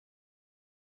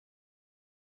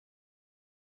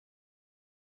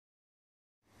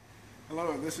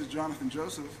Hello, this is Jonathan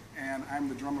Joseph, and I'm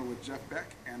the drummer with Jeff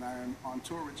Beck, and I'm on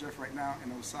tour with Jeff right now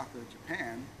in Osaka,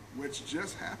 Japan, which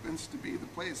just happens to be the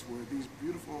place where these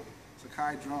beautiful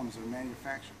Sakae drums are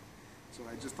manufactured. So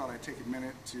I just thought I'd take a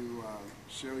minute to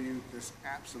show you this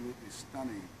absolutely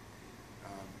stunning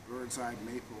bird's eye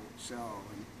maple shell,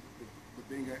 and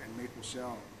Babinga and maple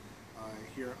shell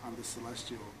here on this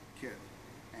Celestial kit.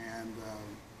 And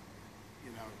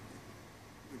you know,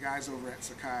 the guys over at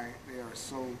Sakae, they are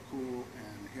so cool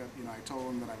and hip. You know, I told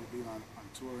them that I would be on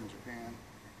tour in Japan.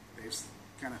 They've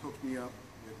kind of hooked me up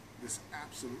with this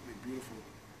absolutely beautiful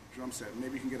drum set.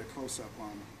 Maybe you can get a close-up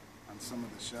on some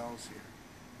of the shells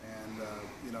here. And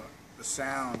you know, the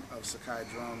sound of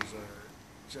Sakae drums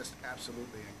are just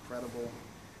absolutely incredible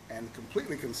and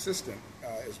completely consistent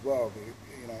as well.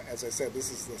 You know, as I said, this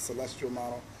is the Celestial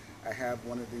model. I have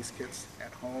one of these kits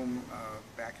at home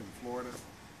back in Florida,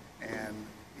 and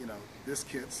you know, this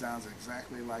kit sounds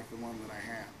exactly like the one that I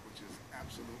have, which is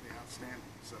absolutely outstanding.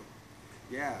 So,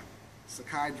 yeah,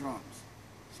 Sakae drums,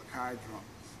 Sakae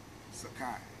drums,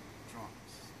 Sakae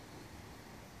drums.